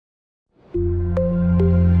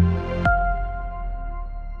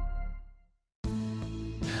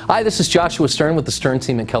Hi, this is Joshua Stern with the Stern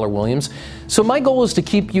team at Keller Williams. So my goal is to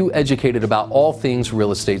keep you educated about all things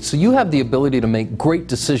real estate so you have the ability to make great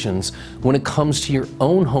decisions when it comes to your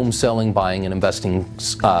own home selling, buying, and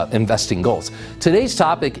investing goals. Today's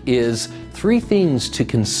topic is 3 things to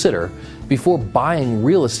consider before buying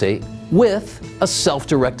real estate with a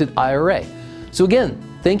self-directed IRA. So again,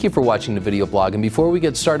 thank you for watching the video blog, and before we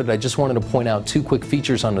get started, I just wanted to point out 2 quick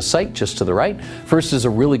features on the site just to the right. First is a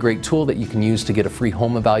really great tool that you can use to get a free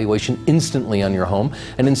home evaluation instantly on your home,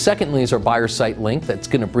 and then secondly is our buyer site link that's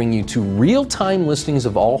going to bring you to real-time listings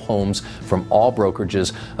of all homes from all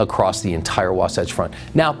brokerages across the entire Wasatch Front.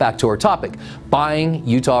 Now back to our topic, buying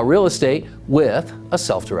Utah real estate with a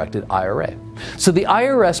self-directed IRA. So the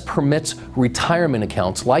IRS permits retirement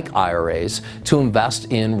accounts like IRAs to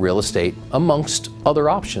invest in real estate amongst other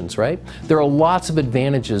options, right? There are lots of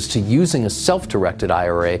advantages to using a self-directed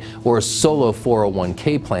IRA or a solo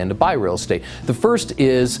 401k plan to buy real estate. The first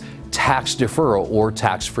is tax deferral or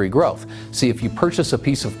tax-free growth. See, if you purchase a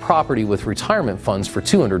piece of property with retirement funds for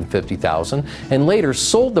 $250,000 and later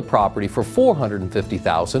sold the property for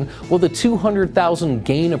 $450,000, well, the $200,000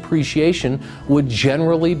 gain appreciation would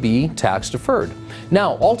generally be tax deferred.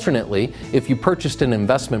 Now, alternately, if you purchased an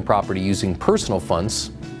investment property using personal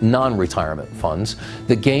funds, non-retirement funds,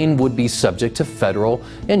 the gain would be subject to federal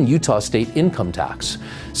and Utah state income tax.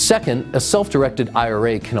 Second, a self-directed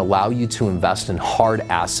IRA can allow you to invest in hard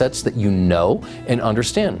assets that you know and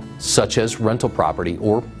understand, such as rental property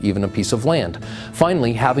or even a piece of land.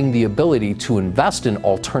 Finally, having the ability to invest in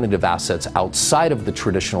alternative assets outside of the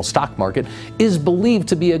traditional stock market is believed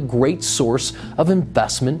to be a great source of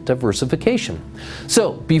investment diversification.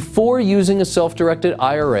 So, before using a self-directed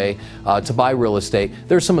IRA to buy real estate,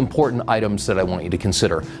 there's some important items that I want you to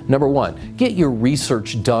consider. Number 1, get your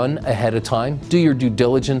research done ahead of time. Do your due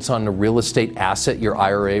diligence on the real estate asset your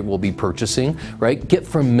IRA will be purchasing, right? Get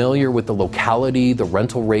familiar with the locality, the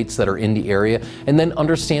rental rates that are in the area, and then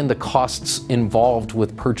understand the costs involved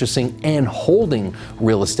with purchasing and holding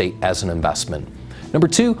real estate as an investment. Number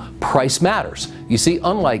 2, price matters. You see,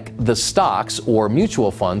 unlike the stocks or mutual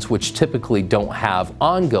funds, which typically don't have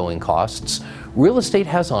ongoing costs, real estate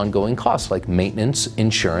has ongoing costs like maintenance,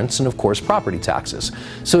 insurance, and of course property taxes.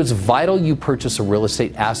 So it's vital you purchase a real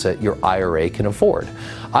estate asset your IRA can afford.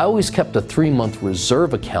 I always kept a 3-month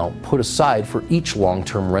reserve account put aside for each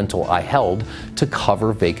long-term rental I held to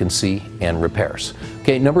cover vacancy and repairs.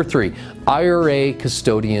 Okay, number 3, IRA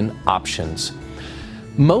custodian options.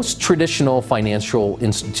 Most traditional financial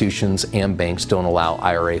institutions and banks don't allow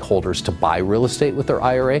IRA holders to buy real estate with their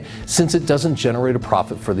IRA since it doesn't generate a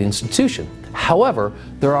profit for the institution. However,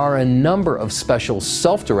 there are a number of special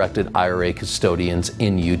self-directed IRA custodians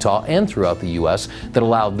in Utah and throughout the U.S. that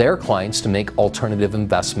allow their clients to make alternative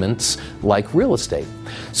investments like real estate.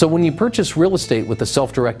 So when you purchase real estate with a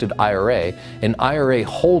self-directed IRA, an IRA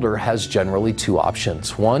holder has generally 2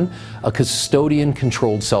 options. 1, a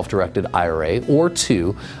custodian-controlled self-directed IRA, or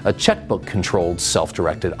 2, a checkbook-controlled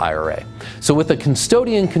self-directed IRA. So with a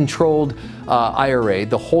custodian-controlled IRA,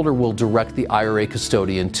 the holder will direct the IRA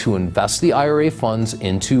custodian to invest the IRA funds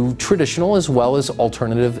into traditional as well as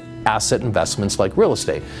alternative asset investments like real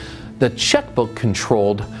estate. The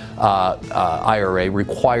checkbook-controlled IRA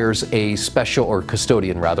requires a special, or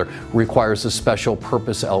custodian rather, requires a special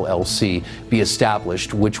purpose LLC be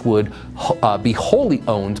established, which would be wholly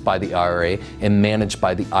owned by the IRA and managed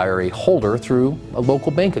by the IRA holder through a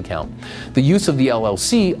local bank account. The use of the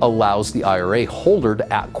LLC allows the IRA holder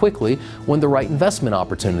to act quickly when the right investment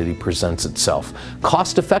opportunity presents itself,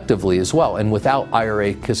 cost-effectively as well, and without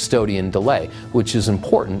IRA custodian delay, which is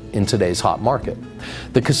important in today's hot market.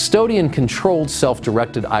 The custodian-controlled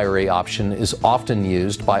self-directed IRA option is often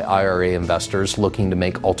used by IRA investors looking to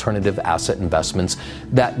make alternative asset investments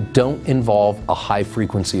that don't involve a high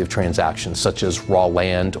frequency of transactions, such as raw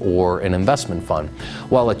land or an investment fund,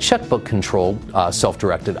 while a checkbook-controlled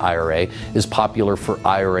self-directed IRA is popular for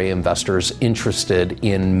IRA investors interested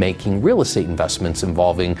in making real estate investments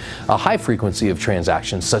involving a high frequency of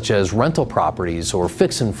transactions, such as rental properties or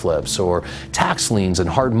fix and flips or tax liens and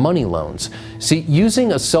hard money loans. See,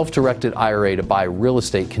 using a self-directed IRA to buy real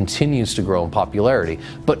estate continues to grow in popularity,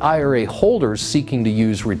 but IRA holders seeking to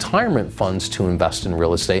use retirement funds to invest in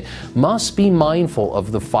real estate must be mindful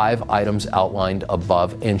of the 5 items outlined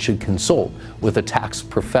above and should consult with a tax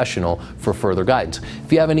professional for further guidance.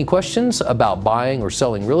 If you have any questions about buying or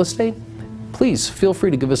selling real estate, please feel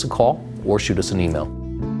free to give us a call or shoot us an email.